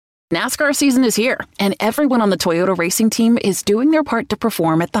NASCAR season is here, and everyone on the Toyota racing team is doing their part to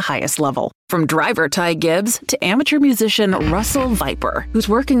perform at the highest level. From driver Ty Gibbs to amateur musician Russell Viper, who's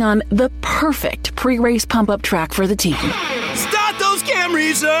working on the perfect pre-race pump-up track for the team. Start those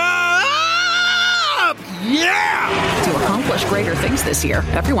Camrys up! Yeah! To accomplish greater things this year,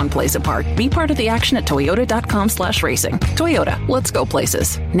 everyone plays a part. Be part of the action at toyota.com/racing. Toyota, let's go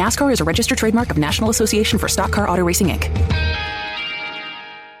places. NASCAR is a registered trademark of National Association for Stock Car Auto Racing, Inc.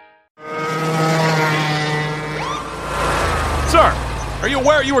 Sir, are you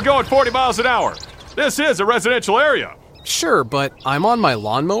aware you were going 40 miles an hour? This is a residential area. Sure, but I'm on my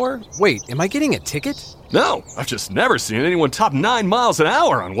lawnmower? Wait, am I getting a ticket? No, I've just never seen anyone top 9 miles an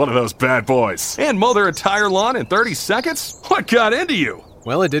hour on one of those bad boys. And mow their entire lawn in 30 seconds? What got into you?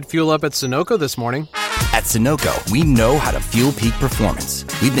 Well, I did fuel up at Sunoco this morning. At Sunoco, we know how to fuel peak performance.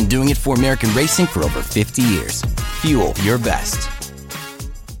 We've been doing it for American racing for over 50 years. Fuel your best.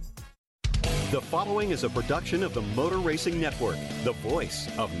 The following is a production of the Motor Racing Network, the voice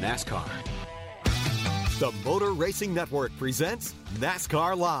of NASCAR. The Motor Racing Network presents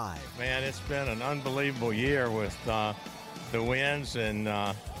NASCAR Live. Man, it's been an unbelievable year with the wins, and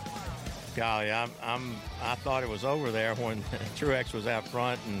golly, I thought it was over there when Truex was out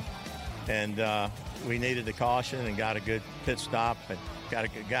front, and we needed the caution and got a good pit stop, and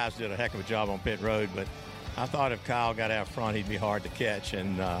guys did a heck of a job on pit road. But I thought if Kyle got out front, he'd be hard to catch,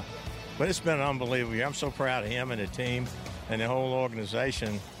 and but it's been an unbelievable year. I'm so proud of him and the team and the whole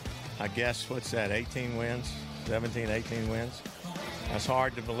organization. I guess, what's that, 18 wins, 17, 18 wins? That's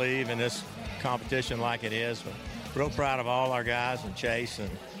hard to believe in this competition like it is. But real proud of all our guys and Chase, and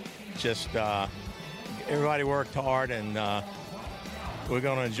just everybody worked hard, and we're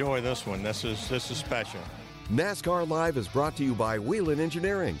going to enjoy this one. This is special. NASCAR Live is brought to you by Whelen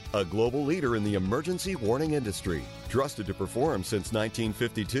Engineering, a global leader in the emergency warning industry. Trusted to perform since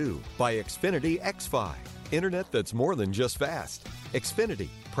 1952. By Xfinity X5, internet that's more than just fast. Xfinity,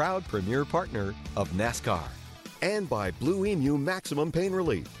 proud premier partner of NASCAR. And by Blue Emu Maximum Pain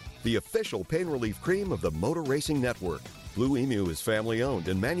Relief, the official pain relief cream of the Motor Racing Network. Blue Emu is family owned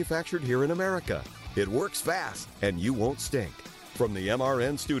and manufactured here in America. It works fast and you won't stink. From the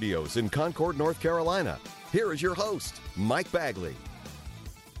MRN studios in Concord, North Carolina, here is your host, Mike Bagley.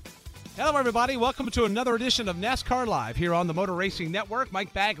 Hello, everybody. Welcome to another edition of NASCAR Live here on the Motor Racing Network.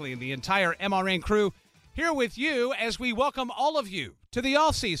 Mike Bagley and the entire MRN crew here with you as we welcome all of you to the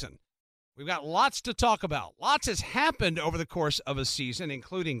off-season. We've got lots to talk about. Lots has happened over the course of a season,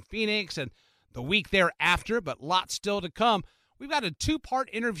 including Phoenix and the week thereafter, but lots still to come. We've got a two-part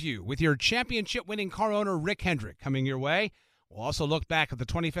interview with your championship-winning car owner, Rick Hendrick, coming your way. We'll also look back at the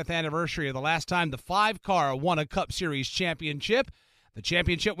 25th anniversary of the last time the 5-car won a Cup Series championship. The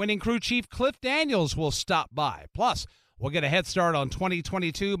championship-winning crew chief, Cliff Daniels, will stop by. Plus, we'll get a head start on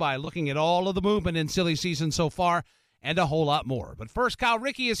 2022 by looking at all of the movement in silly season so far and a whole lot more. But first, Kyle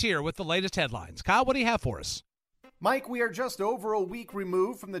Rickey is here with the latest headlines. Kyle, what do you have for us? Mike, we are just over a week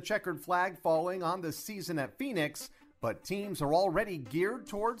removed from the checkered flag falling on the season at Phoenix, but teams are already geared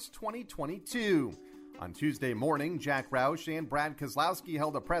towards 2022. On Tuesday morning, Jack Roush and Brad Keselowski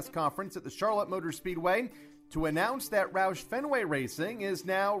held a press conference at the Charlotte Motor Speedway to announce that Roush Fenway Racing is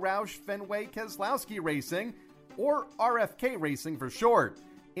now Roush Fenway Keselowski Racing, or RFK Racing for short.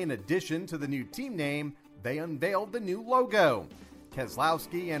 In addition to the new team name, they unveiled the new logo.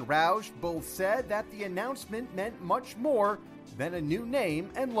 Keselowski and Roush both said that the announcement meant much more than a new name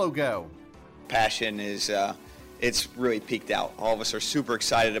and logo. Passion is, it's really peaked out. All of us are super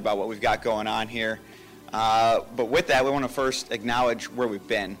excited about what we've got going on here. But with that, we want to first acknowledge where we've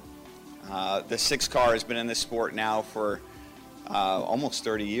been. The 6 car has been in this sport now for almost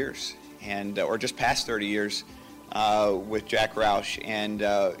 30 years, and or just past 30 years with Jack Roush. And,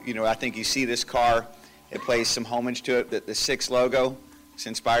 I think you see this car, it plays some homage to it. The 6 logo is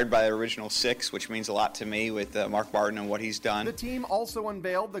inspired by the original 6, which means a lot to me with Mark Martin and what he's done. The team also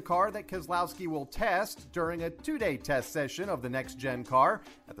unveiled the car that Keselowski will test during a 2-day test session of the next-gen car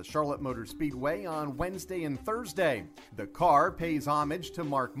at the Charlotte Motor Speedway on Wednesday and Thursday. The car pays homage to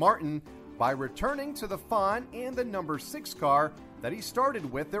Mark Martin by returning to the font and the number 6 car that he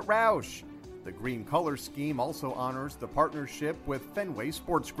started with at Roush. The green color scheme also honors the partnership with Fenway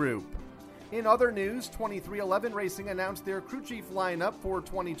Sports Group. In other news, 2311 Racing announced their crew chief lineup for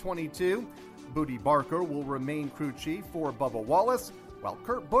 2022. Booty Barker will remain crew chief for Bubba Wallace, while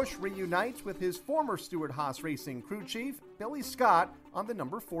Kurt Busch reunites with his former Stewart-Haas Racing crew chief, Billy Scott, on the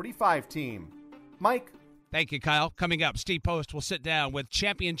number 45 team. Mike? Thank you, Kyle. Coming up, Steve Post will sit down with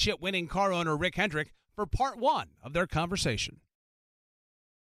championship-winning car owner Rick Hendrick for part 1 of their conversation.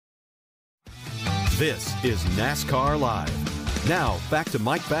 This is NASCAR Live. Now, back to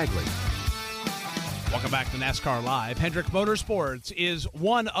Mike Bagley. Welcome back to NASCAR Live. Hendrick Motorsports is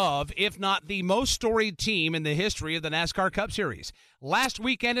one of, if not the most storied team in the history of the NASCAR Cup Series. Last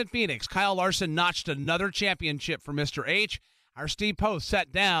weekend in Phoenix, Kyle Larson notched another championship for Mr. H. Our Steve Post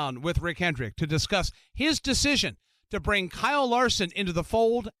sat down with Rick Hendrick to discuss his decision to bring Kyle Larson into the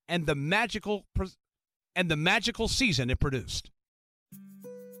fold and the magical season it produced.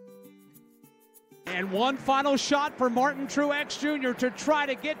 And one final shot for Martin Truex Jr. to try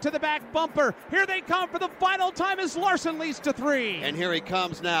to get to the back bumper. Here they come for the final time as Larson leads to 3. And here he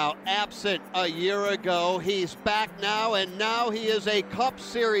comes now, absent a year ago. He's back now, and now he is a Cup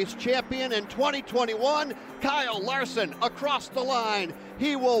Series champion in 2021. Kyle Larson across the line.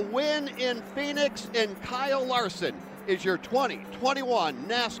 He will win in Phoenix, and Kyle Larson is your 2021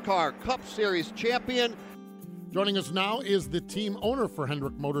 NASCAR Cup Series champion. Joining us now is the team owner for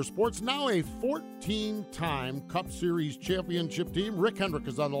Hendrick Motorsports, now a 14-time Cup Series championship team. Rick Hendrick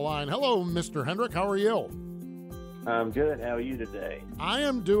is on the line. Hello, Mr. Hendrick. How are you? I'm good. How are you today? I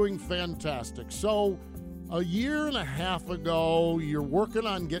am doing fantastic. So, a year and a half ago, you're working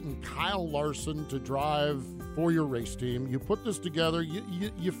on getting Kyle Larson to drive for your race team. You put this together.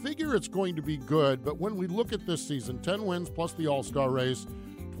 You figure it's going to be good, but when we look at this season, 10 wins plus the All-Star race,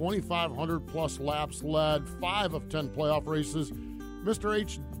 2,500 plus laps led, 5 of 10 playoff races. Mr.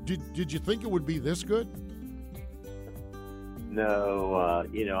 H, did you think it would be this good? No,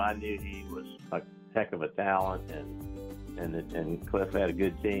 I knew he was a heck of a talent, and Cliff had a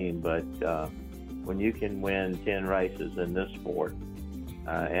good team. But when you can win 10 races in this sport,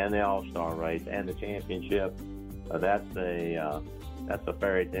 and the All-Star race and the championship, that's a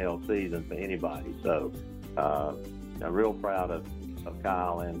fairy tale season for anybody. So I'm real proud of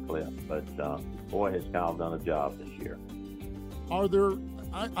Kyle and Cliff, but boy, has Kyle done a job this year.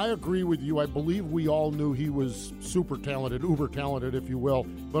 I agree with you. I believe we all knew he was super talented, uber talented, if you will.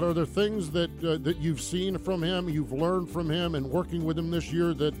 But are there things that you've seen from him, you've learned from him, and working with him this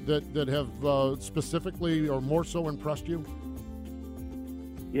year that have specifically or more so impressed you?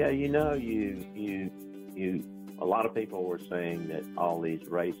 Yeah, you a lot of people were saying that all these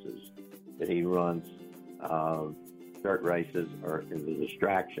races that he runs, dirt races, is a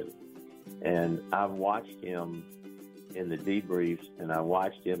distraction. And I've watched him in the debriefs, and I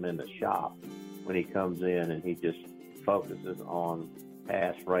watched him in the shop when he comes in and he just focuses on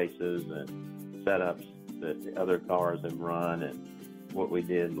past races and setups that the other cars have run and what we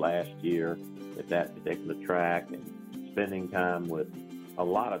did last year at that particular track, and spending a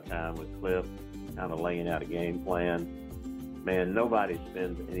lot of time with Cliff, kind of laying out a game plan. Man, nobody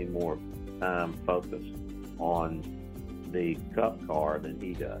spends any more time focused on the Cup car than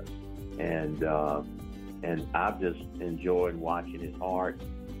he does. And I've just enjoyed watching his heart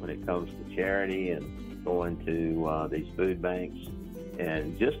when it comes to charity and going to these food banks,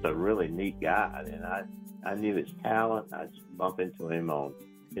 and just a really neat guy. And I knew his talent. I'd bump into him on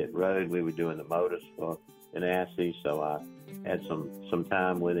pit road. We were doing the motors for Ganassi, so I had some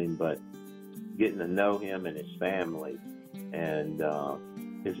time with him, but getting to know him and his family and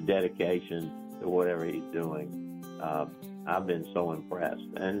his dedication to whatever he's doing, I've been so impressed.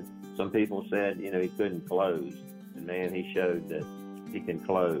 And some people said, he couldn't close. And, man, he showed that he can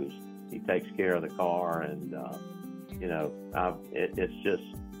close. He takes care of the car, and,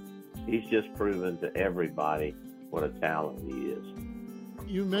 he's just proven to everybody what a talent he is.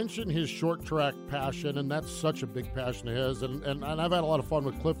 You mentioned his short track passion, and that's such a big passion of his. And I've had a lot of fun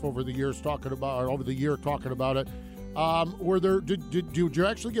with Cliff over the year talking about it. Did you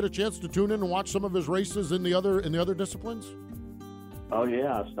actually get a chance to tune in and watch some of his races in the other disciplines? Oh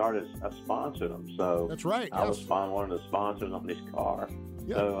yeah, I sponsored him, so that's right. I was one of the sponsors on his car.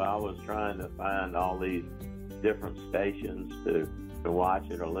 Yeah. So I was trying to find all these different stations to watch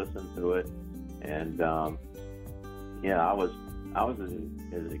it or listen to it, and I was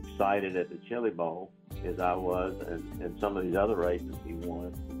as excited at the Chili Bowl as I was, and some of these other races he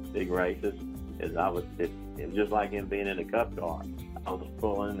won, big races, as I was. It was just like him being in a Cup car. I was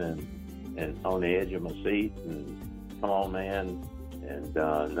pulling and on the edge of my seat, and come on, man. And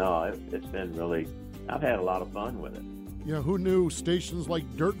it's been really. I've had a lot of fun with it. Yeah, who knew stations like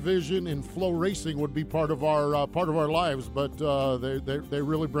Dirt Vision and Flow Racing would be part of our lives? But they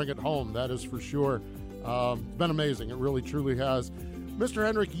really bring it home. That is for sure. It's been amazing. It really, truly has. Mr.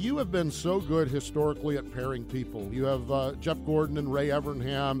 Hendrick, you have been so good historically at pairing people. You have Jeff Gordon and Ray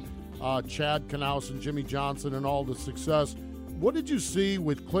Evernham, Chad Knaus and Jimmy Johnson, and all the success. What did you see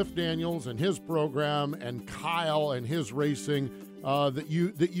with Cliff Daniels and his program and Kyle and his racing that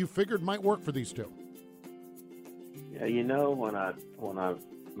you figured might work for these two? Yeah, when I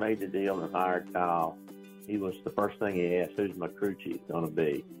made the deal and hired Kyle, was the first thing he asked, who's my crew chief going to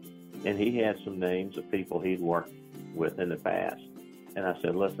be? And he had some names of people he'd worked with in the past. And I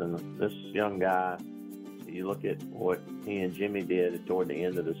said, listen, this young guy, you look at what he and Jimmy did toward the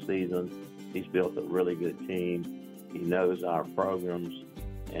end of the season. He's built a really good team. He knows our programs,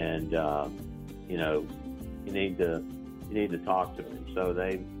 and you know, you need to talk to him. So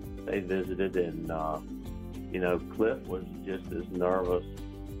they visited, and you know, Cliff was just as nervous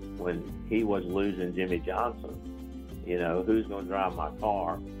when he was losing Jimmy Johnson. You know, who's going to drive my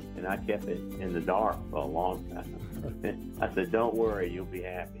car? And I kept it in the dark for a long time. I said, don't worry, you'll be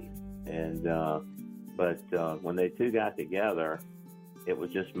happy. And but when they two got together, it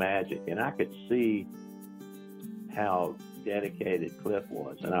was just magic. And I could see how dedicated Cliff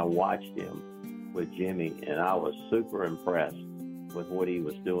was. And I watched him with Jimmy, and I was super impressed with what he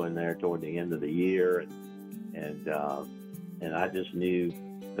was doing there toward the end of the year. And I just knew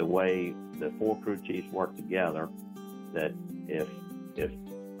the way the four crew chiefs worked together, that if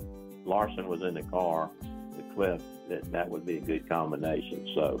Larson was in the car with Cliff, that would be a good combination.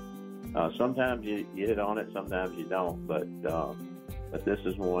 So sometimes you hit on it, sometimes you don't, but this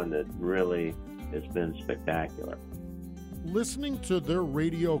is one that really has been spectacular. Listening to their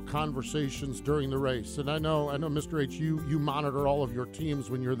radio conversations during the race, and I know, Mr. H, you monitor all of your teams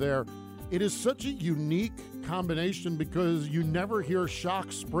when you're there. It is such a unique combination because you never hear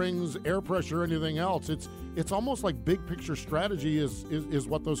shocks, springs, air pressure, or anything else. It's almost like big picture strategy is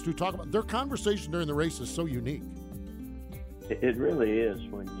what those two talk about. Their conversation during the race is so unique. It really is.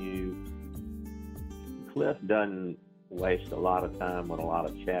 Cliff doesn't waste a lot of time with a lot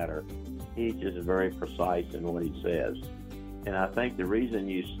of chatter. He's just very precise in what he says. And I think the reason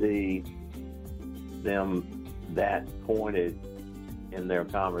you see them that pointed in their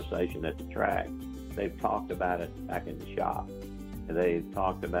conversation at the track, they've talked about it back in the shop. And they've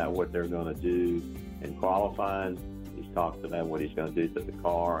talked about what they're going to do in qualifying. He's talked about what he's going to do to the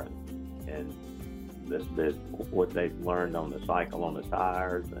car and what they've learned on the cycle on the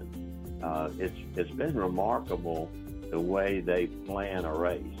tires. And it's been remarkable the way they plan a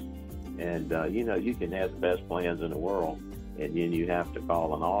race. And, you know, you can have the best plans in the world, and then you have to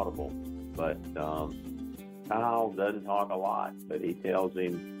call an audible. But Kyle doesn't talk a lot, but he tells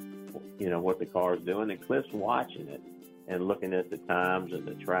him, you know, what the car's doing. And Cliff's watching it and looking at the times and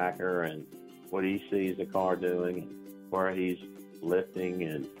the tracker and what he sees the car doing and where he's lifting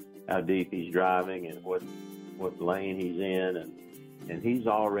and how deep he's driving and what lane he's in. And he's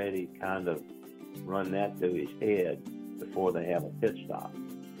already kind of run that through his head before they have a pit stop.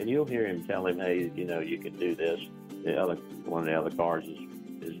 And you'll hear him tell him, hey, you know, you can do this. One of the other cars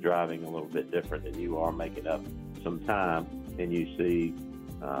is driving a little bit different than you are, making up some time. And you see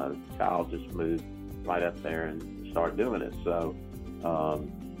Kyle just move right up there and start doing it. So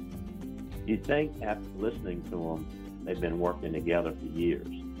you'd think after listening to them, they've been working together for years.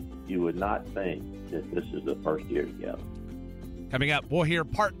 You would not think that this is the first year together. Coming up, we'll hear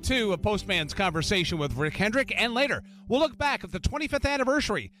part 2 of Postman's conversation with Rick Hendrick, and later, we'll look back at the 25th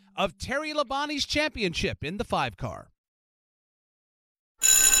anniversary of Terry Labonte's championship in the 5-car.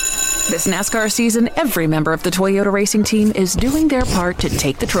 This NASCAR season, every member of the Toyota racing team is doing their part to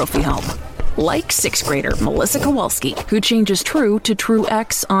take the trophy home. Like 6th grader Melissa Kowalski, who changes true to true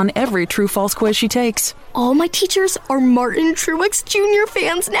X on every true-false quiz she takes. All my teachers are Martin Truex Jr.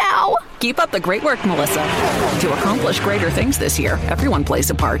 fans now. Keep up the great work, Melissa. To accomplish greater things this year, everyone plays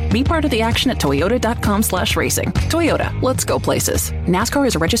a part. Be part of the action at toyota.com/racing. Toyota, let's go places. NASCAR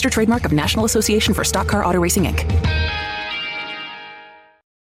is a registered trademark of National Association for Stock Car Auto Racing, Inc.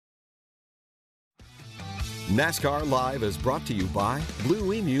 NASCAR Live is brought to you by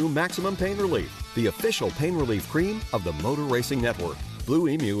Blue Emu Maximum Pain Relief, the official pain relief cream of the Motor Racing Network. Blue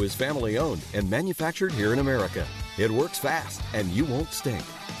Emu is family owned and manufactured here in America. It works fast and you won't stink.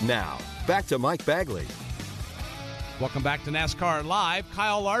 Now, back to Mike Bagley. Welcome back to NASCAR Live.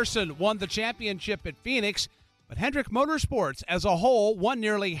 Kyle Larson won the championship at Phoenix, but Hendrick Motorsports as a whole won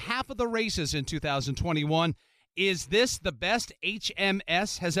nearly half of the races in 2021. Is this the best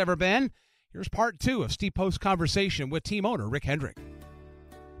HMS has ever been? Here's part 2 of Steve Post's conversation with team owner Rick Hendrick.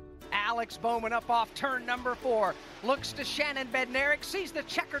 Alex Bowman up off turn number 4, looks to Shannon Bednarik, sees the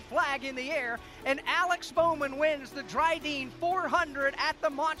checkered flag in the air, and Alex Bowman wins the Dryden 400 at the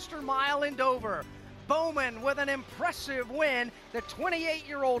Monster Mile in Dover. Bowman with an impressive win. The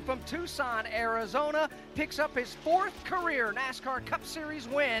 28-year-old from Tucson, Arizona, picks up his 4th career NASCAR Cup Series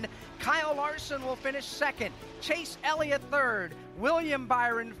win. Kyle Larson will finish 2nd, Chase Elliott 3rd, William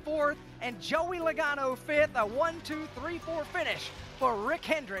Byron 4th, and Joey Logano 5th. A 1-2-3-4 finish for Rick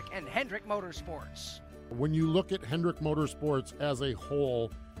Hendrick and Hendrick Motorsports. When you look at Hendrick Motorsports as a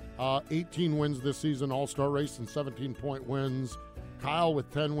whole, 18 wins this season, all-star race and 17-point wins. Kyle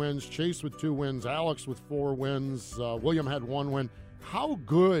with 10 wins, Chase with 2 wins, Alex with 4 wins, William had 1 win. How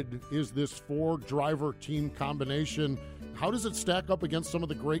good is this 4-driver team combination? How does it stack up against some of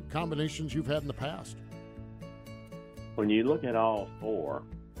the great combinations you've had in the past? When you look at all 4,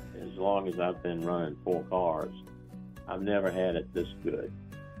 as long as I've been running 4 cars, I've never had it this good.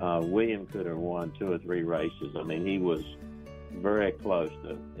 William could have won 2 or 3 races. I mean, he was very close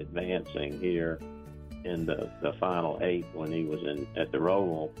to advancing here in the final 8 when he was at the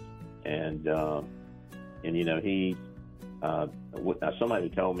Roval, and you know, he somebody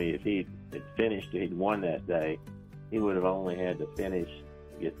told me if he had finished, he'd won that day, he would have only had to finish,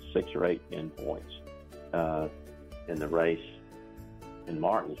 get 6 or 8 10 points in the race in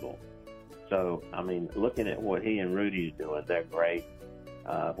Martinsville. So, I mean, looking at what he and Rudy's doing, they're great.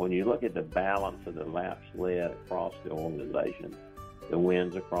 When you look at the balance of the laps led across the organization, the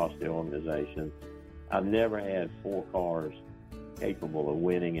wins across the organization, I've never had 4 cars capable of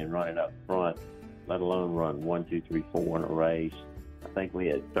winning and running up front, let alone run 1, 2, 3, 4 in a race. I think we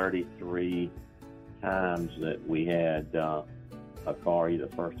had 33 times that we had a car either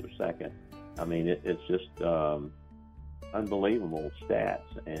first or second. I mean, it's just unbelievable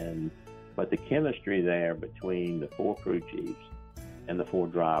stats. But the chemistry there between the 4 crew chiefs and the 4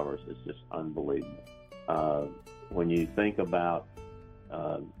 drivers is just unbelievable. When you think about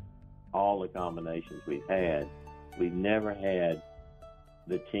all the combinations we've never had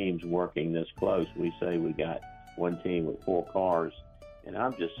the teams working this close. We say we got one team with 4 cars, and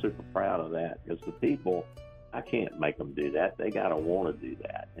I'm just super proud of that, because the people, I can't make them do that. They got to want to do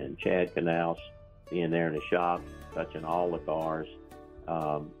that. And Chad Knaus being there in the shop, touching all the cars,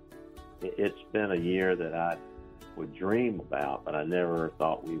 it's been a year that I would dream about, but I never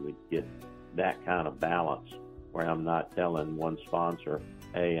thought we would get that kind of balance where I'm not telling one sponsor,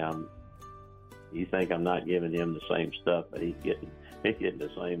 hey, you think I'm not giving him the same stuff, but he's getting the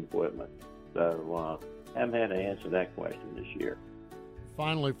same equipment. So haven't had to answer that question this year.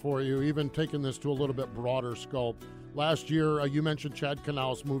 Finally for you, even taking this to a little bit broader scope, last year you mentioned Chad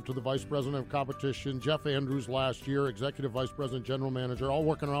Knaus moved to the Vice President of Competition, Jeff Andrews last year, Executive Vice President, General Manager, all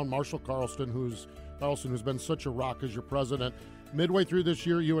working around Marshall Carlson, who's been such a rock as your president. Midway through this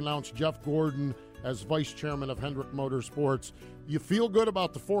year, you announced Jeff Gordon as Vice Chairman of Hendrick Motorsports. You feel good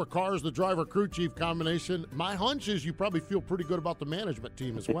about the 4 cars, the driver crew chief combination. My hunch is you probably feel pretty good about the management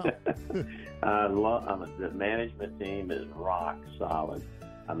team as well. The management team is rock solid.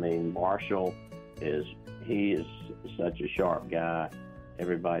 I mean, Marshall is such a sharp guy.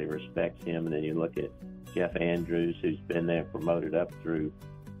 Everybody respects him. And then you look at Jeff Andrews, who's been there, promoted up through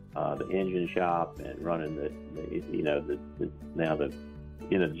the engine shop and running the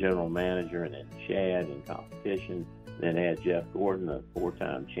general manager, and then Chad in competition. Then had Jeff Gordon, a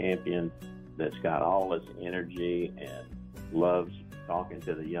 4-time champion that's got all this energy and loves talking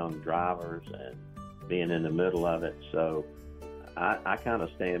to the young drivers and being in the middle of it. So I kind of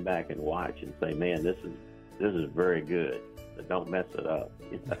stand back and watch and say, man, this is very good, but don't mess it up.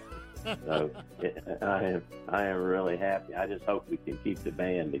 So I am really happy. I just hope we can keep the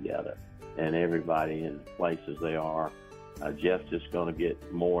band together and everybody in places they are. Jeff's just going to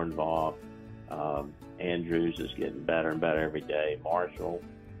get more involved. Andrews is getting better and better every day. Marshall,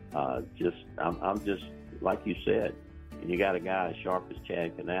 I'm just like you said. And you got a guy as sharp as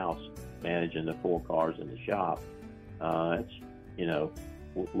Chad Knaus managing the 4 cars in the shop.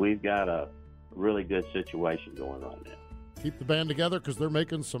 We've got a really good situation going right now. Keep the band together, because they're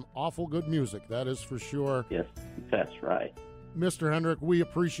making some awful good music. That is for sure. Yes, that's right. Mr. Hendrick, we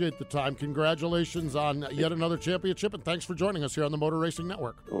appreciate the time. Congratulations on yet another championship, and thanks for joining us here on the Motor Racing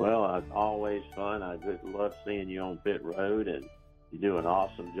Network. Well, it's always fun. I just love seeing you on pit road, and you do an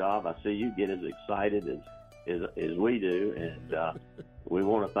awesome job. I see you get as excited as we do, and we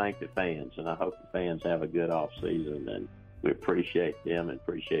want to thank the fans, and I hope the fans have a good off season, and we appreciate them and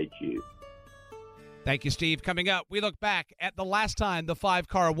appreciate you. Thank you, Steve. Coming up, we look back at the last time the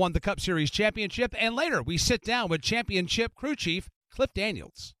 5-car won the Cup Series championship, and later we sit down with championship crew chief Cliff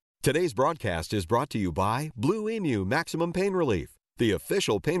Daniels. Today's broadcast is brought to you by Blue Emu Maximum Pain Relief, the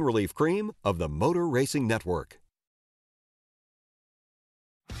official pain relief cream of the Motor Racing Network.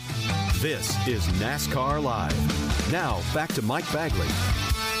 This is NASCAR Live. Now, back to Mike Bagley.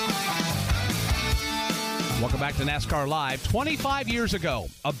 Welcome back to NASCAR Live. 25 years ago,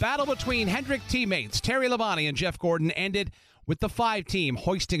 a battle between Hendrick teammates Terry Labonte and Jeff Gordon ended with the 5 team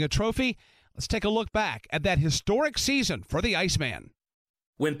hoisting a trophy. Let's take a look back at that historic season for the Iceman.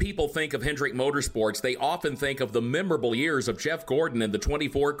 When people think of Hendrick Motorsports, they often think of the memorable years of Jeff Gordon in the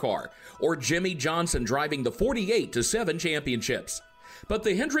 24 car, or Jimmy Johnson driving the 48 to 7 championships. But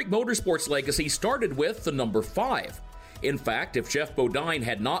the Hendrick Motorsports legacy started with the number 5. In fact, if Geoff Bodine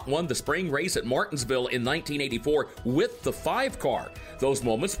had not won the spring race at Martinsville in 1984 with the 5 car, those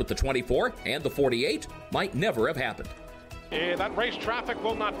moments with the 24 and the 48 might never have happened. That race traffic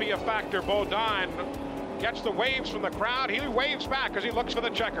will not be a factor. Bodine gets the waves from the crowd. He waves back as he looks for the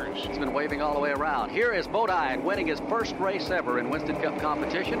checkers. He's been waving all the way around. Here is Bodine winning his first race ever in Winston Cup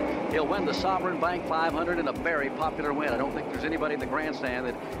competition. He'll win the Sovereign Bank 500 in a very popular win. I don't think there's anybody in the grandstand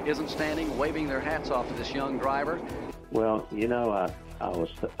that isn't standing waving their hats off to this young driver. Well, you know, I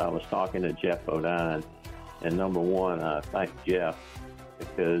was talking to Geoff Bodine, and number one, I thank Geoff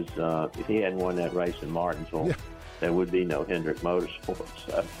because if he hadn't won that race in Martinsville, there would be no Hendrick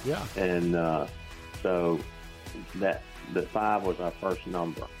Motorsports. And so that the 5 was our first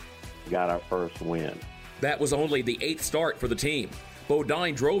number. Got our first win. That was only the 8th start for the team.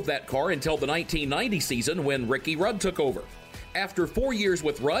 Bodine drove that car until the 1990 season when Ricky Rudd took over. After 4 years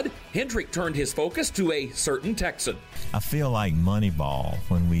with Rudd, Hendrick turned his focus to a certain Texan. I feel like Moneyball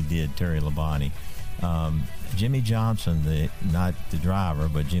when we did Terry Labonte. Jimmy Johnson, not the driver,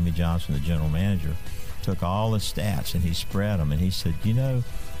 but Jimmy Johnson, the general manager, took all the stats and he spread them. And he said, you know,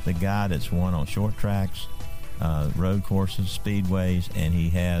 the guy that's won on short tracks, road courses, speedways, and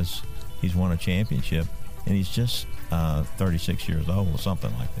he's won a championship, and he's just 36 years old or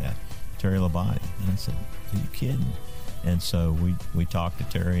something like that, Terry Labonte. And I said, are you kidding? And so we talked to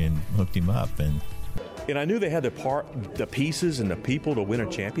Terry and hooked him up. And I knew they had the pieces and the people to win a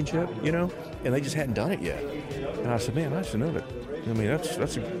championship, you know, and they just hadn't done it yet. And I said, man, I should know that. I mean, that's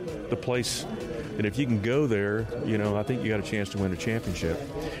the place that if you can go there, you know, I think you got a chance to win a championship.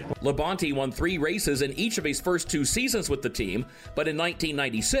 Labonte won 3 races in each of his first 2 seasons with the team, but in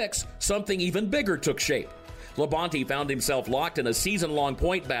 1996, something even bigger took shape. Labonte found himself locked in a season-long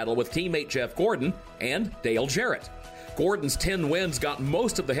point battle with teammate Jeff Gordon and Dale Jarrett. Gordon's 10 wins got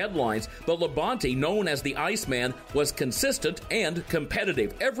most of the headlines, but Labonte, known as the Iceman, was consistent and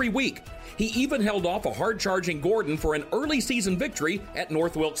competitive every week. He even held off a hard-charging Gordon for an early season victory at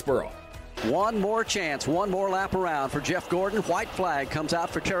North Wilkesboro. One more chance, one more lap around for Jeff Gordon. White flag comes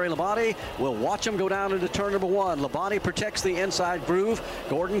out for Terry Labonte. We'll watch him go down into turn number 1. Labonte protects the inside groove.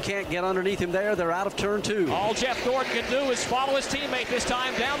 Gordon can't get underneath him there. They're out of turn 2. All Jeff Gordon can do is follow his teammate this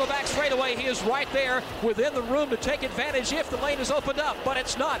time down the back straightaway. He is right there within the room to take advantage if the lane is opened up, but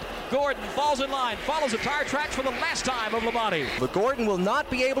it's not. Gordon falls in line, follows the tire tracks for the last time of Labonte. But Gordon will not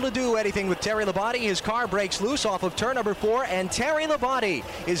be able to do anything with Terry Labonte. His car breaks loose off of turn number 4, and Terry Labonte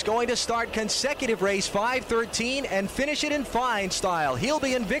is going to start consecutive race 513 and finish it in fine style. He'll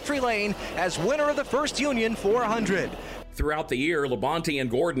be in victory lane as winner of the First Union 400. Throughout the year, Labonte and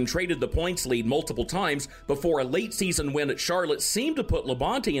Gordon traded the points lead multiple times before a late season win at Charlotte seemed to put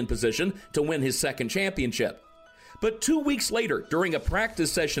Labonte in position to win his second championship. But 2 weeks later, during a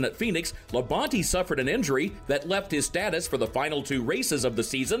practice session at Phoenix, Labonte suffered an injury that left his status for the final 2 races of the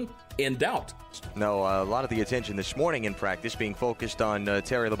season in doubt. No, a lot of the attention this morning in practice being focused on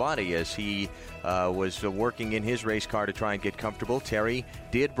Terry Labonte as he was working in his race car to try and get comfortable. Terry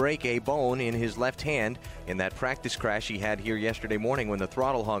did break a bone in his left hand in that practice crash he had here yesterday morning when the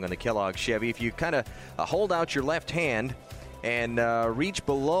throttle hung on the Kellogg Chevy. If you kind of hold out your left hand and reach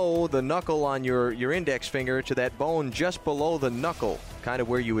below the knuckle on your index finger to that bone just below the knuckle, kind of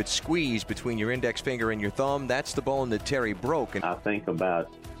where you would squeeze between your index finger and your thumb. That's the bone that Terry broke. I think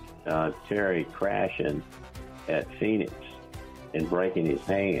about Terry crashing at Phoenix and breaking his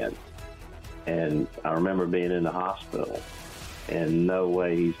hand. And I remember being in the hospital and no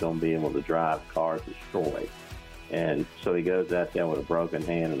way he's going to be able to drive cars destroyed. And so he goes out there with a broken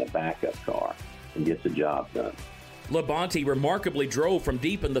hand and a backup car and gets the job done. Labonte remarkably drove from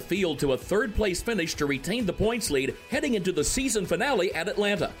deep in the field to a third-place finish to retain the points lead heading into the season finale at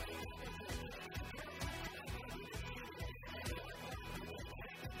Atlanta.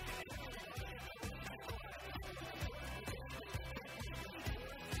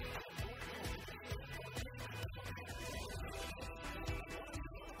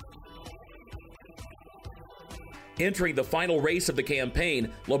 Entering the final race of the campaign,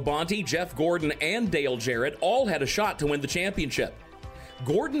 Labonte, Jeff Gordon, and Dale Jarrett all had a shot to win the championship.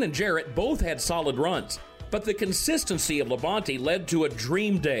 Gordon and Jarrett both had solid runs, but the consistency of Labonte led to a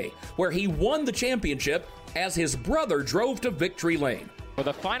dream day where he won the championship as his brother drove to victory lane. For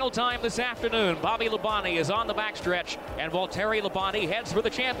the final time this afternoon, Bobby Labonte is on the backstretch, and while Terry Labonte heads for the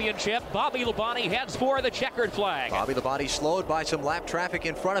championship, Bobby Labonte heads for the checkered flag. Bobby Labonte slowed by some lap traffic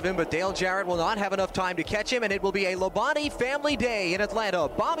in front of him, but Dale Jarrett will not have enough time to catch him, and it will be a Labonte family day in Atlanta.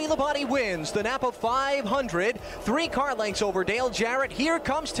 Bobby Labonte wins the Napa 500, 3 car lengths over Dale Jarrett. Here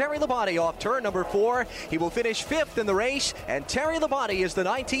comes Terry Labonte off turn number 4. He will finish 5th in the race, and Terry Labonte is the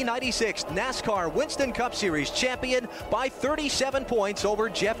 1996 NASCAR Winston Cup Series champion by 37 points over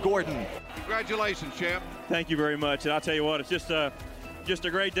Jeff Gordon. Congratulations, champ. Thank you very much. And I'll tell you what, it's just a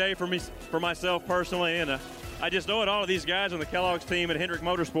great day for me, for myself personally, and I just owe it all to these guys on the Kellogg's team at Hendrick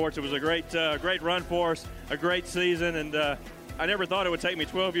Motorsports. It was a great run for us, a great season, and I never thought it would take me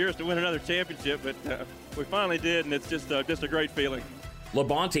 12 years to win another championship, but we finally did, and it's just a great feeling.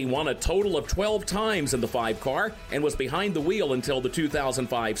 Labonte won a total of 12 times in the 5-car and was behind the wheel until the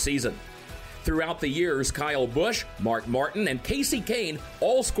 2005 season. Throughout the years, Kyle Busch, Mark Martin, and Casey Kane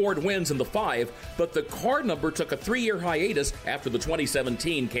all scored wins in the 5, but the car number took a 3-year hiatus after the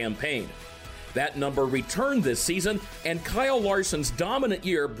 2017 campaign. That number returned this season, and Kyle Larson's dominant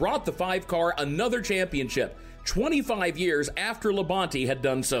year brought the 5-car another championship, 25 years after Labonte had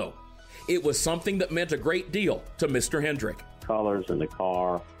done so. It was something that meant a great deal to Mr. Hendrick. Colors in the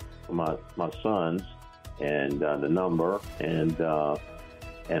car for my sons, and the number,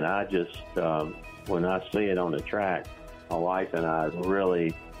 and I just, when I see it on the track, my wife and I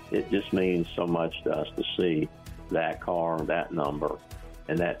really, it just means so much to us to see that car, that number,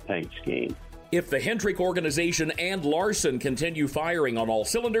 and that paint scheme. If the Hendrick organization and Larson continue firing on all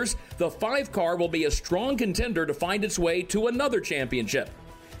cylinders, the 5-car will be a strong contender to find its way to another championship.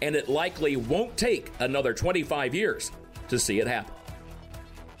 And it likely won't take another 25 years to see it happen.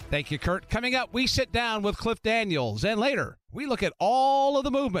 Thank you, Kurt. Coming up, we sit down with Cliff Daniels, and later, we look at all of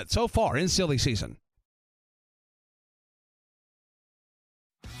the movement so far in silly season.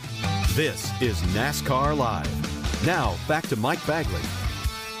 This is NASCAR Live. Now, back to Mike Bagley.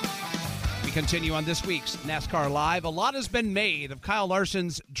 We continue on this week's NASCAR Live. A lot has been made of Kyle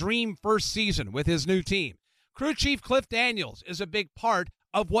Larson's dream first season with his new team. Crew Chief Cliff Daniels is a big part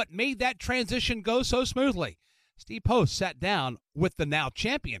of what made that transition go so smoothly. Steve Post sat down with the now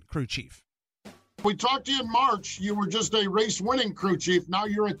champion crew chief. We talked to you in March. You were just a race-winning crew chief. Now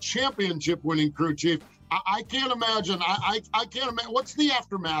you're a championship-winning crew chief. I can't imagine. I can't imagine. What's the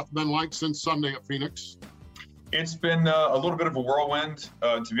aftermath been like since Sunday at Phoenix? It's been a little bit of a whirlwind.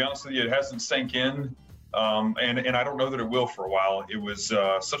 To be honest with you, it hasn't sank in, and I don't know that it will for a while. It was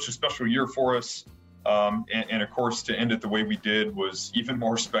such a special year for us, and of course, to end it the way we did was even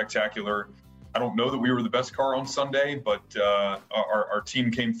more spectacular. I don't know that we were the best car on Sunday, but our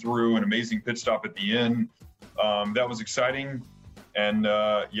team came through, an amazing pit stop at the end. That was exciting. And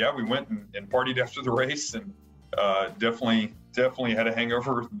we went and partied after the race, and definitely had a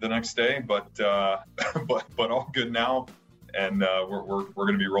hangover the next day, but all good now. And we're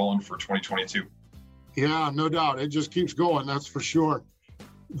going to be rolling for 2022. Yeah, no doubt. It just keeps going. That's for sure.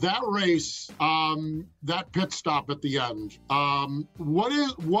 That race, that pit stop at the end,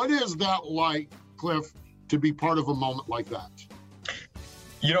 what is that like, Cliff, to be part of a moment like that?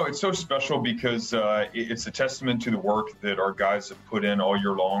 You know, it's so special because it's a testament to the work that our guys have put in all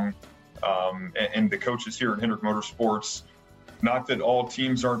year long, and the coaches here at Hendrick Motorsports. Not that all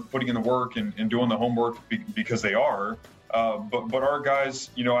teams aren't putting in the work and doing the homework because they are, but our guys,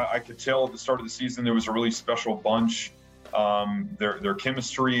 you know, I could tell at the start of the season there was a really special bunch. Their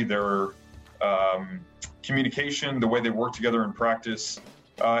chemistry, their communication, the way they work together in practice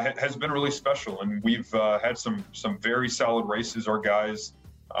has been really special. And we've had some very solid races. Our guys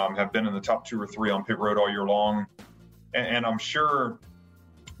have been in the top 2 or 3 on pit road all year long. And I'm sure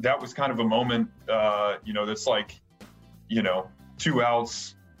that was kind of a moment, that's like, 2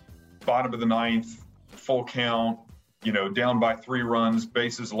 outs, bottom of the 9th, full count, down by 3 runs,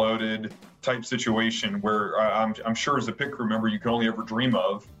 bases loaded type situation where I'm sure as a pit crew member you can only ever dream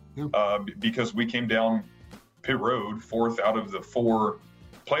of, because we came down pit road 4th out of the 4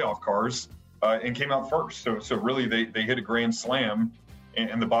 playoff cars and came out first. So really they hit a grand slam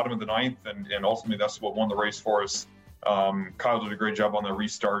in the bottom of the 9th, and ultimately that's what won the race for us. Kyle did a great job on the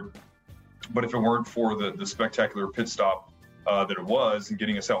restart, but if it weren't for the spectacular pit stop that it was and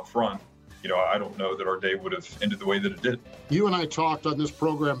getting us out front, I don't know that our day would have ended the way that it did. You and I talked on this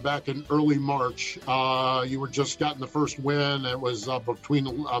program back in early March. You were just gotten the first win. It was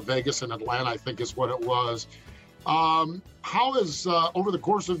between Vegas and Atlanta, I think is what it was. How is, over the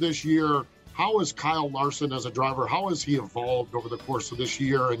course of this year, how is Kyle Larson as a driver, how has he evolved over the course of this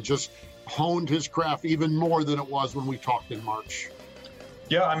year and just honed his craft even more than it was when we talked in March?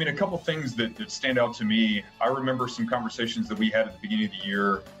 Yeah, I mean, a couple things that stand out to me. I remember some conversations that we had at the beginning of the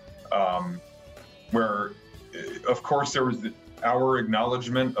year where, of course, there was our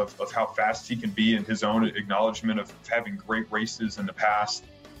acknowledgement of how fast he can be and his own acknowledgement of having great races in the past.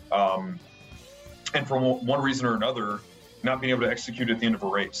 And for one reason or another, not being able to execute at the end of a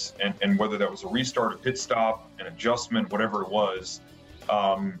race. And whether that was a restart, a pit stop, an adjustment, whatever it was.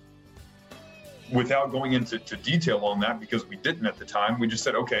 Without going into detail on that, because we didn't at the time, we just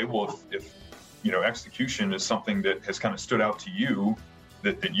said, okay, well, if execution is something that has kind of stood out to you,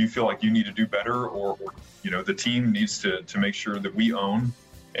 that you feel like you need to do better, or the team needs to make sure that we own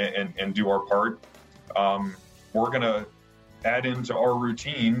and do our part, we're going to add into our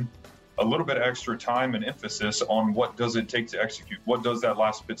routine a little bit of extra time and emphasis on what does it take to execute. What does that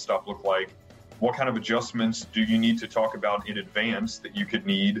last pit stop look like? What kind of adjustments do you need to talk about in advance that you could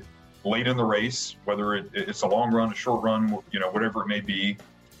need late in the race, whether it's a long run, a short run, whatever it may be?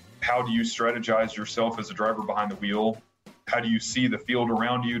 How do you strategize yourself as a driver behind the wheel? How do you see the field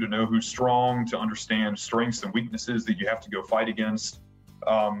around you to know who's strong, to understand strengths and weaknesses that you have to go fight against?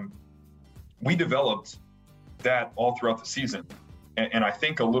 We developed that all throughout the season. And I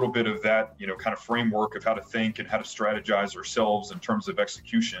think a little bit of that, kind of framework of how to think and how to strategize ourselves in terms of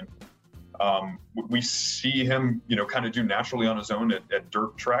execution, we see him, kind of do naturally on his own at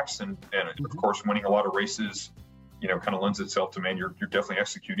dirt tracks. And of course, winning a lot of races, kind of lends itself to, man, you're definitely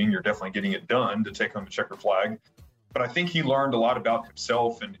executing, you're definitely getting it done to take home the checker flag. But I think he learned a lot about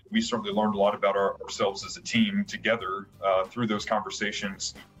himself, and we certainly learned a lot about ourselves as a team together through those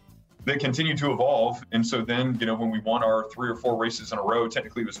conversations that continue to evolve. And so then, when we won our 3 or 4 races in a row,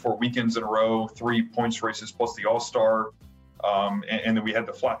 technically it was 4 weekends in a row, 3 points races plus the All-Star, and then we had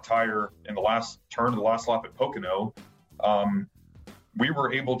the flat tire in the last turn of the last lap at Pocono. We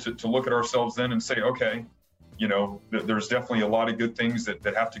were able to look at ourselves then and say, okay, there's definitely a lot of good things that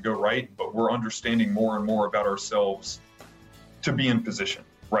have to go right, but we're understanding more and more about ourselves to be in position,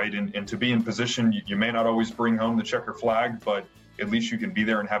 right? And to be in position, you may not always bring home the checker flag, but at least you can be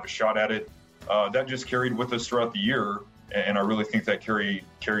there and have a shot at it. That just carried with us throughout the year, and I really think that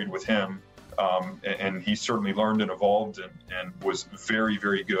carried with him. And he certainly learned and evolved and was very,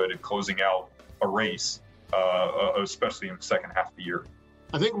 very good at closing out a race, especially in the second half of the year.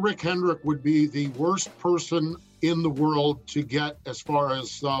 I think Rick Hendrick would be the worst person in the world to get as far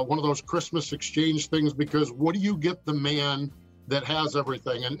as one of those Christmas exchange things, because what do you get the man that has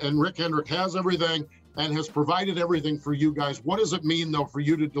everything? And Rick Hendrick has everything and has provided everything for you guys. What does it mean, though, for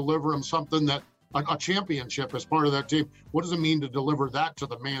you to deliver him something that a championship as part of that team? What does it mean to deliver that to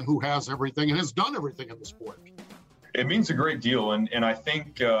the man who has everything and has done everything in the sport? It means a great deal. And I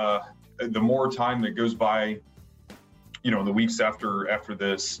think the more time that goes by, the weeks after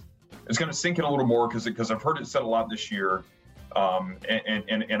this, it's going to sink in a little more because I've heard it said a lot this year.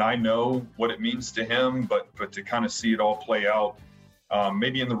 And I know what it means to him, but to kind of see it all play out,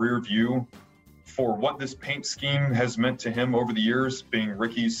 maybe in the rear view, for what this paint scheme has meant to him over the years, being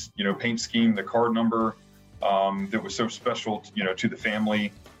Ricky's, paint scheme, the card number that was so special, to the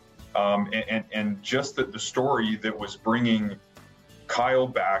family, and just the story that was bringing Kyle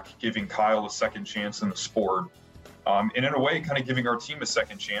back, giving Kyle a second chance in the sport, and in a way, kind of giving our team a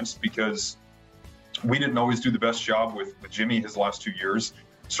second chance, because we didn't always do the best job with Jimmy his last 2 years.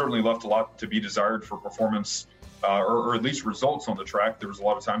 Certainly left a lot to be desired for performance. Or at least results on the track. There was a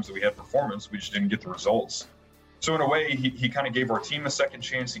lot of times that we had performance, we just didn't get the results. So in a way, he kind of gave our team a second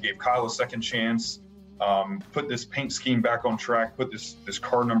chance. He gave Kyle a second chance, put this paint scheme back on track, put this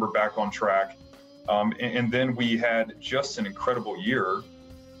car number back on track. And then we had just an incredible year.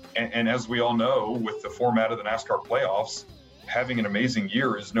 And as we all know, with the format of the NASCAR playoffs, having an amazing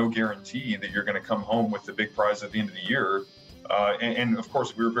year is no guarantee that you're going to come home with the big prize at the end of the year. And of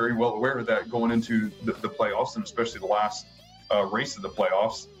course, we were very well aware of that going into the playoffs, and especially the last race of the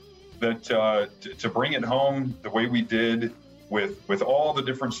playoffs, that to bring it home the way we did with all the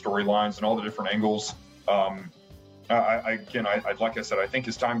different storylines and all the different angles. Like I said, I think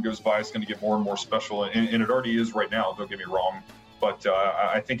as time goes by, it's going to get more and more special, and it already is right now, don't get me wrong. But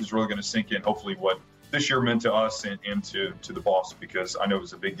I think it's really going to sink in, hopefully, what this year meant to us and to the boss, because I know it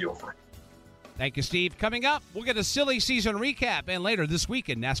was a big deal for him. Thank you, Steve. Coming up, we'll get a silly season recap and later this week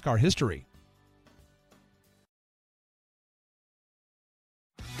in NASCAR history.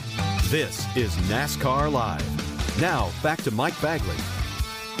 This is NASCAR Live. Now, back to Mike Bagley.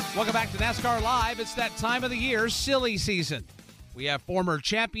 Welcome back to NASCAR Live. It's that time of the year, silly season. We have former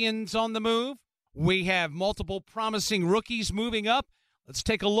champions on the move. We have multiple promising rookies moving up. Let's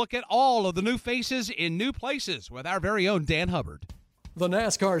take a look at all of the new faces in new places with our very own Dan Hubbard. The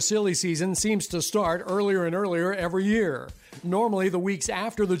NASCAR silly season seems to start earlier and earlier every year. Normally, the weeks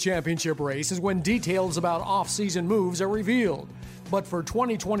after the championship race is when details about off-season moves are revealed. But for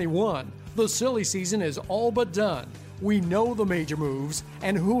 2021, the silly season is all but done. We know the major moves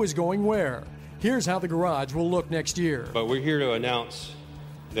and who is going where. Here's how the garage will look next year. But we're here to announce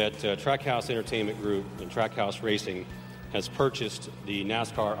that Trackhouse Entertainment Group and Trackhouse Racing has purchased the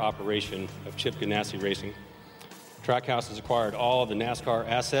NASCAR operation of Chip Ganassi Racing. Trackhouse has acquired all of the NASCAR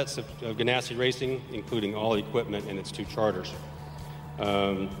assets of Ganassi Racing, including all the equipment and its 2 charters.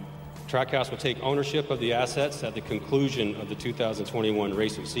 Trackhouse will take ownership of the assets at the conclusion of the 2021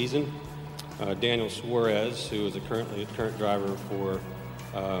 racing season. Daniel Suarez, who is currently the current driver for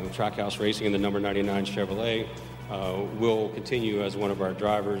Trackhouse Racing in the number 99 Chevrolet, will continue as one of our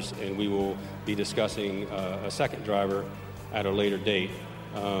drivers, and we will be discussing a second driver at a later date,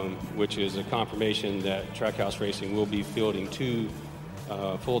 which is a confirmation that Trackhouse Racing will be fielding 2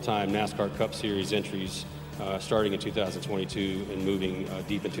 full-time NASCAR Cup Series entries starting in 2022 and moving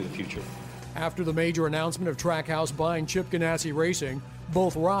deep into the future. After the major announcement of Trackhouse buying Chip Ganassi Racing,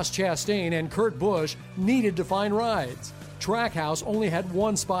 both Ross Chastain and Kurt Busch needed to find rides. Trackhouse only had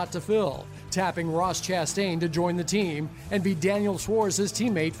one spot to fill, tapping Ross Chastain to join the team and be Daniel Suarez's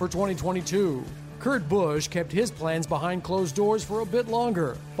teammate for 2022. Kurt Busch kept his plans behind closed doors for a bit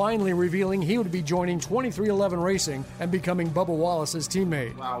longer, finally revealing he would be joining 2311 Racing and becoming Bubba Wallace's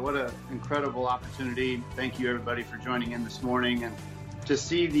teammate. Wow, what an incredible opportunity. Thank you, everybody, for joining in this morning. And to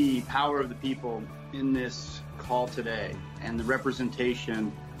see the power of the people in this call today and the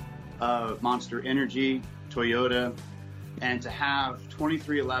representation of Monster Energy, Toyota, and to have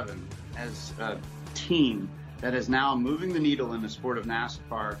 2311 as a team that is now moving the needle in the sport of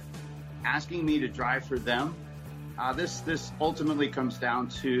NASCAR, asking me to drive for them. This ultimately comes down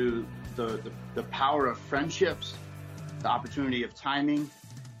to the power of friendships, the opportunity of timing,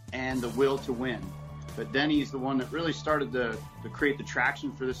 and the will to win. But Denny's the one that really started to create the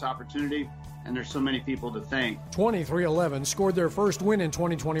traction for this opportunity, and there's so many people to thank. 2311 scored their first win in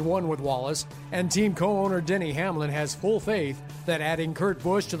 2021 with Wallace, and team co-owner Denny Hamlin has full faith that adding Kurt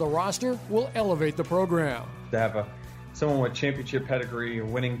Busch to the roster will elevate the program. To have someone with championship pedigree, a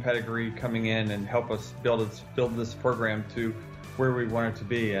winning pedigree coming in and help us build this program to where we want it to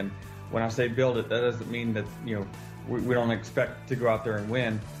be. And when I say build it, that doesn't mean that we don't expect to go out there and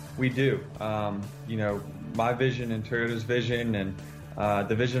win. We do. My vision and Toyota's vision and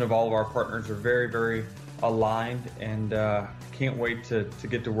the vision of all of our partners are very, very aligned, and can't wait to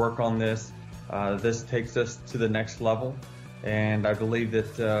get to work on this. This takes us to the next level, and I believe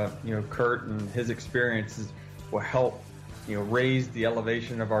that Kurt and his experiences will help raise the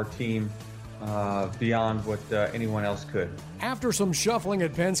elevation of our team beyond what anyone else could. After some shuffling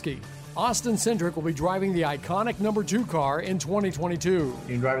at Penske, Austin Cindric will be driving the iconic number 2 car in 2022.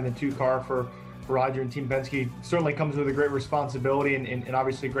 Driving the 2 car for Roger and Team Penske certainly comes with a great responsibility and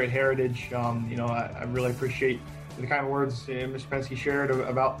obviously great heritage. I really appreciate the kind of words Mr. Penske shared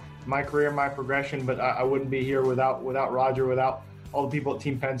about my career, my progression, but I wouldn't be here without Roger, without all the people at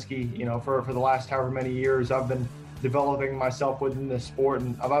Team Penske. For the last however many years, I've been developing myself within this sport,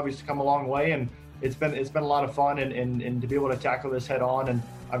 and I've obviously come a long way, and it's been a lot of fun, and to be able to tackle this head on, and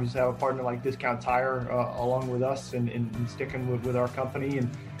obviously have a partner like Discount Tire along with us and sticking with our company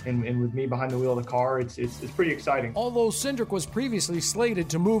and with me behind the wheel of the car, it's pretty exciting. Although Cindric was previously slated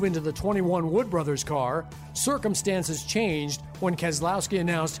to move into the 21 Wood Brothers car, circumstances changed when Keselowski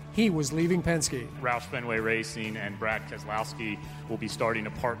announced he was leaving Penske. Roush Fenway Racing and Brad Keselowski will be starting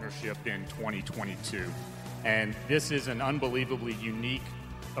a partnership in 2022. And this is an unbelievably unique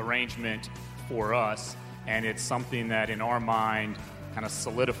arrangement for us, and it's something that in our mind kind of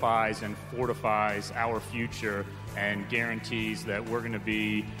solidifies and fortifies our future and guarantees that we're going to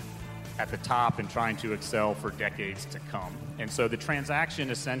be at the top and trying to excel for decades to come. And so the transaction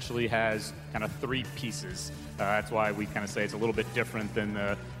essentially has kind of 3 pieces. That's why we kind of say it's a little bit different than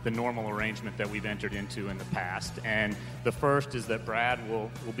the normal arrangement that we've entered into in the past. And the first is that Brad will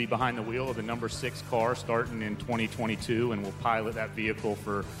be behind the wheel of the number 6 car starting in 2022 and will pilot that vehicle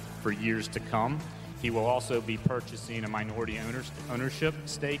for years to come. He will also be purchasing a minority ownership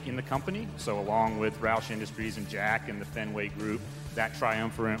stake in the company. So along with Roush Industries and Jack and the Fenway Group, that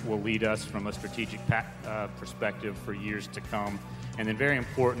triumvirate will lead us from a strategic perspective for years to come. And then very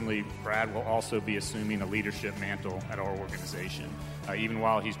importantly, Brad will also be assuming a leadership mantle at our organization. Even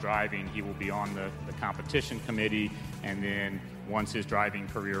while he's driving, he will be on the competition committee, and then once his driving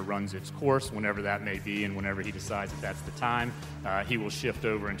career runs its course, whenever that may be and whenever he decides that that's the time, he will shift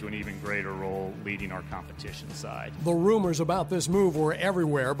over into an even greater role leading our competition side. The rumors about this move were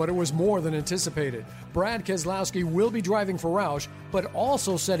everywhere, but it was more than anticipated. Brad Keselowski will be driving for Roush, but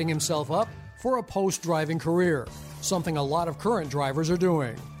also setting himself up for a post-driving career, something a lot of current drivers are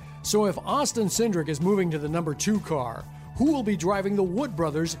doing. So if Austin Cindric is moving to the number 2 car, who will be driving the Wood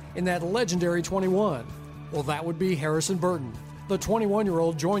brothers in that legendary 21? Well, that would be Harrison Burton. The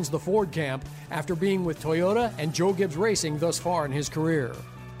 21-year-old joins the Ford camp after being with Toyota and Joe Gibbs Racing thus far in his career.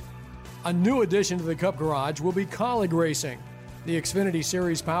 A new addition to the Cup Garage will be Colleague Racing. The Xfinity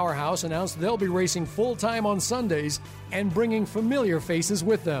Series powerhouse announced they'll be racing full-time on Sundays and bringing familiar faces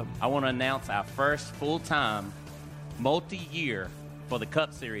with them. I want to announce our first full-time, multi-year for the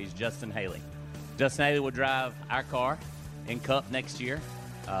Cup Series, Justin Haley. Justin Haley will drive our car in Cup next year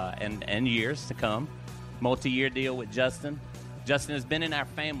and years to come. Multi-year deal with Justin. Justin has been in our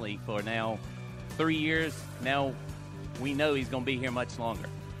family for now 3 years. Now we know he's going to be here much longer.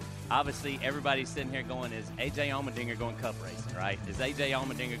 Obviously, everybody's sitting here going, is A.J. Allmendinger going Cup racing, right? Is A.J.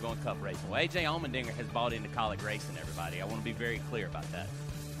 Allmendinger going Cup racing? Well, A.J. Allmendinger has bought into Colleague Racing, everybody. I want to be very clear about that.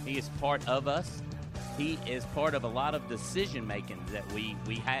 He is part of us. He is part of a lot of decision-making that we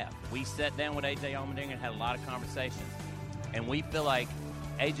have. We sat down with A.J. Allmendinger and had a lot of conversations, and we feel like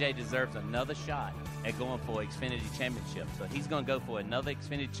A.J. deserves another shot at going for Xfinity Championship. So he's going to go for another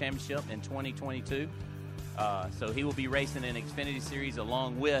Xfinity Championship in 2022. So he will be racing in Xfinity Series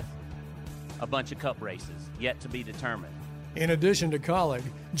along with a bunch of Cup races yet to be determined. In addition to Colleague,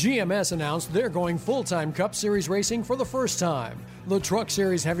 GMS announced they're going full-time Cup Series racing for the first time. The Truck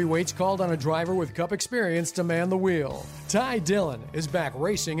Series heavyweights called on a driver with Cup experience to man the wheel. Ty Dillon is back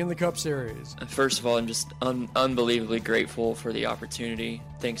racing in the Cup Series. First of all, I'm just unbelievably grateful for the opportunity.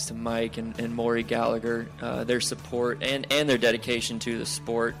 Thanks to Mike and Maury Gallagher. Their support and their dedication to the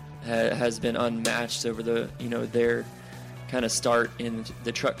sport has been unmatched over their kind of start in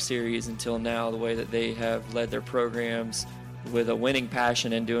the Truck Series until now, the way that they have led their programs with a winning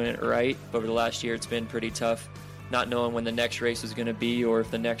passion and doing it right. Over the last year, it's been pretty tough, not knowing when the next race is going to be or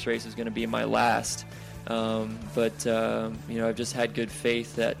if the next race is going to be my last. But I've just had good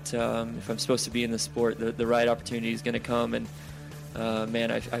faith that if I'm supposed to be in the sport, the right opportunity is going to come. And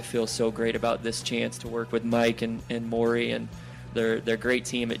I feel so great about this chance to work with Mike and Maury, and they're a great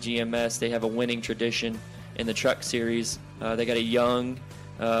team at GMS. They have a winning tradition in the Truck Series. They got a young,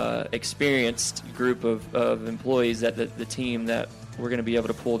 experienced group of employees at the team that we're going to be able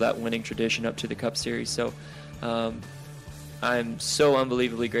to pull that winning tradition up to the Cup Series. So I'm so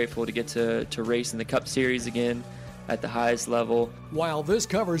unbelievably grateful to get to race in the Cup Series again at the highest level. While this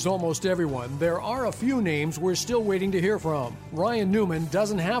covers almost everyone, there are a few names we're still waiting to hear from. Ryan Newman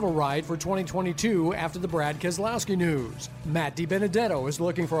doesn't have a ride for 2022 after the Brad Keselowski news. Matt DiBenedetto is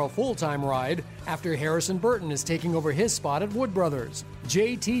looking for a full-time ride after Harrison Burton is taking over his spot at Wood Brothers.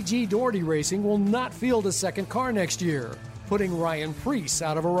 JTG Doherty Racing will not field a second car next year, putting Ryan Preece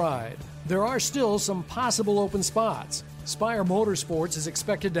out of a ride. There are still some possible open spots. Spire Motorsports is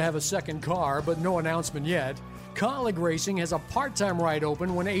expected to have a second car, but no announcement yet. Colleague Racing has a part-time ride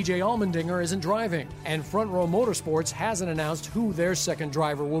open when A.J. Allmendinger isn't driving, and Front Row Motorsports hasn't announced who their second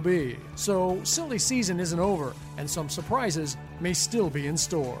driver will be. So, silly season isn't over, and some surprises may still be in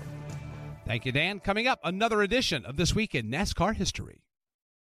store. Thank you, Dan. Coming up, another edition of This Week in NASCAR History.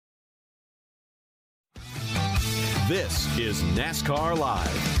 This is NASCAR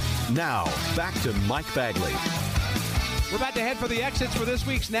Live. Now, back to Mike Bagley. We're about to head for the exits for this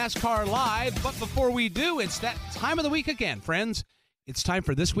week's NASCAR Live, but before we do, it's that time of the week again, friends. It's time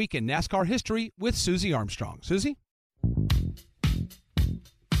for This Week in NASCAR History with Susie Armstrong. Susie?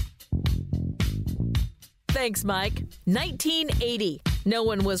 Thanks, Mike. 1980. No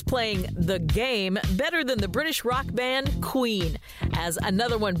one was playing the game better than the British rock band Queen, as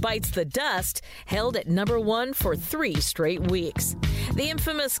Another One Bites the Dust held at number 1 for 3 straight weeks. The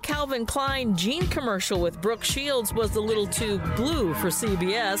infamous Calvin Klein jean commercial with Brooke Shields was a little too blue for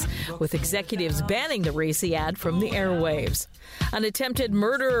CBS, with executives banning the racy ad from the airwaves. An attempted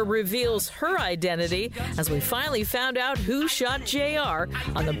murderer reveals her identity as we finally found out who shot JR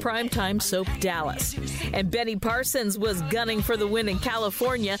on the primetime soap Dallas. And Benny Parsons was gunning for the win in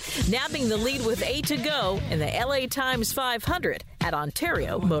California, nabbing the lead with 8 to go in the LA Times 500 at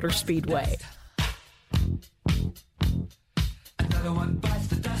Ontario Motor Speedway. Another one bites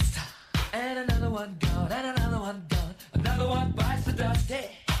the dust, and another one gone, and another one gone. Another one bites the dust,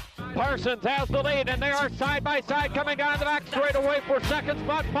 hey. Parsons has the lead, and they are side by side coming down the back straightaway for second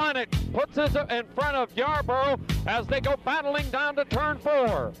spot. Ponick puts us in front of Yarborough. as they go battling down to turn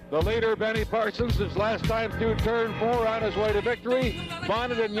 4. The leader, Benny Parsons, his last time through turn 4 on his way to victory.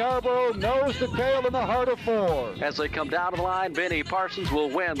 Bonnet and Yarborough nose to tail in the heart of 4. As they come down the line, Benny Parsons will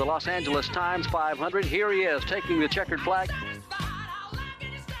win the Los Angeles Times 500. Here he is, taking the checkered flag.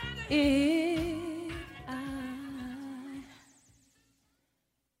 If I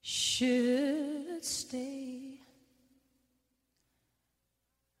should stay,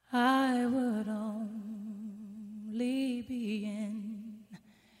 I would only be in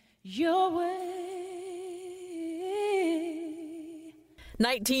your way.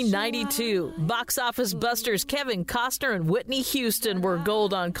 1992, box office busters Kevin Costner and Whitney Houston were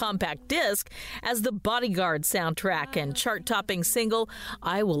gold on compact disc as the Bodyguard soundtrack and chart-topping single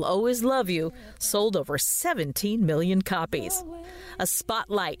I Will Always Love You sold over 17 million copies. A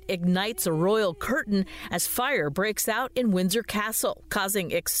spotlight ignites a royal curtain as fire breaks out in Windsor Castle, causing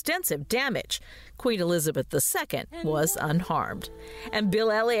extensive damage. Queen Elizabeth II was unharmed. And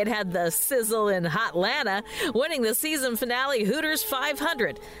Bill Elliott had the sizzle in Hotlanta, winning the season finale Hooters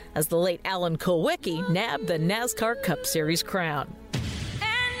 500 as the late Alan Kulwicki nabbed the NASCAR Cup Series crown.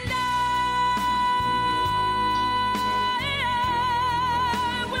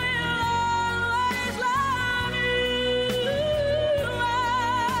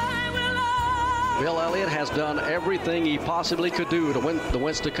 Bill Elliott has done everything he possibly could do to win the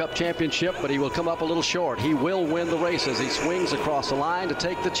Winston Cup Championship, but he will come up a little short. He will win the race as he swings across the line to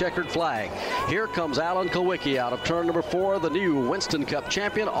take the checkered flag. Here comes Alan Kulwicki out of turn number 4, the new Winston Cup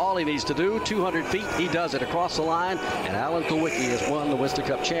champion. All he needs to do, 200 feet, he does it across the line, and Alan Kulwicki has won the Winston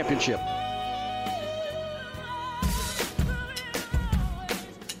Cup Championship.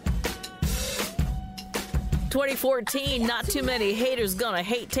 2014, not too many haters gonna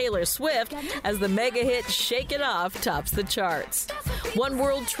hate Taylor Swift as the mega hit Shake It Off tops the charts. One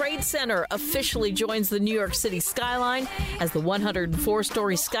World Trade Center officially joins the New York City skyline as the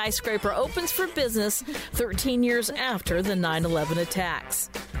 104-story skyscraper opens for business 13 years after the 9/11 attacks.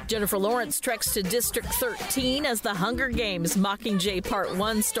 Jennifer Lawrence treks to District 13 as the Hunger Games Mockingjay Part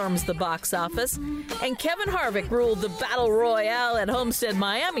 1 storms the box office. And Kevin Harvick ruled the Battle Royale at Homestead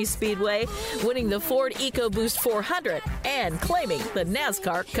Miami Speedway, winning the Ford EcoBoost 400 and claiming the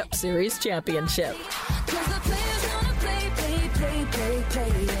NASCAR Cup Series championship.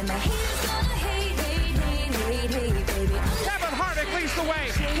 Kevin Harvick leads the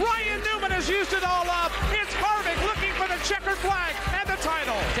way. Ryan Newman has used it all up. It's Harvick looking for the checkered flag and the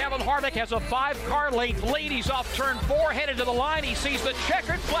title. Kevin Harvick has a 5-car length lead. He's off turn 4, headed to the line. He sees the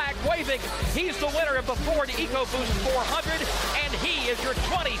checkered flag waving. He's the winner of the Ford EcoBoost 400, and he is your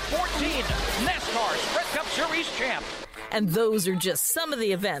 2014 NASCAR Sprint Cup Series champ. And those are just some of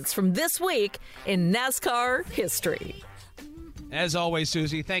the events from this week in NASCAR history. As always,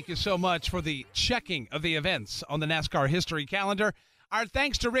 Susie, thank you so much for the checking of the events on the NASCAR history calendar. Our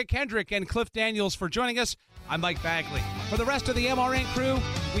thanks to Rick Hendrick and Cliff Daniels for joining us. I'm Mike Bagley. For the rest of the MRN crew,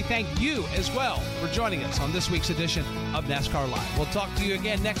 we thank you as well for joining us on this week's edition of NASCAR Live. We'll talk to you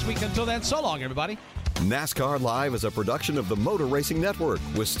again next week. Until then, so long, everybody. NASCAR Live is a production of the Motor Racing Network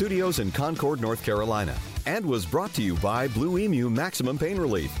with studios in Concord, North Carolina, and was brought to you by Blue Emu Maximum Pain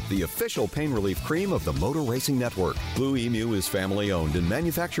Relief, the official pain relief cream of the Motor Racing Network. Blue Emu is family owned and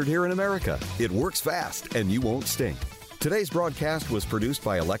manufactured here in America. It works fast and you won't stink. Today's broadcast was produced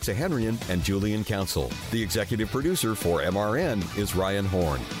by Alexa Henrian and Julian Council. The executive producer for MRN is Ryan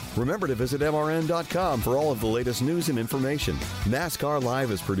Horn. Remember to visit MRN.com for all of the latest news and information. NASCAR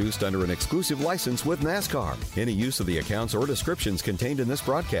Live is produced under an exclusive license with NASCAR. Any use of the accounts or descriptions contained in this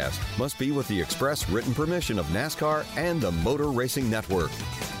broadcast must be with the express written permission of NASCAR and the Motor Racing Network.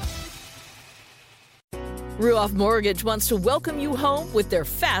 Ruoff Mortgage wants to welcome you home with their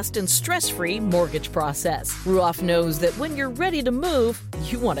fast and stress-free mortgage process. Ruoff knows that when you're ready to move,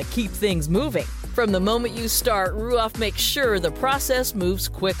 you want to keep things moving. From the moment you start, Ruoff makes sure the process moves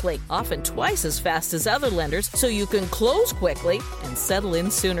quickly, often twice as fast as other lenders, so you can close quickly and settle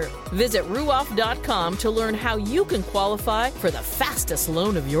in sooner. Visit Ruoff.com to learn how you can qualify for the fastest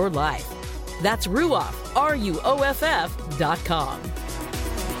loan of your life. That's Ruoff, RUOFF.com.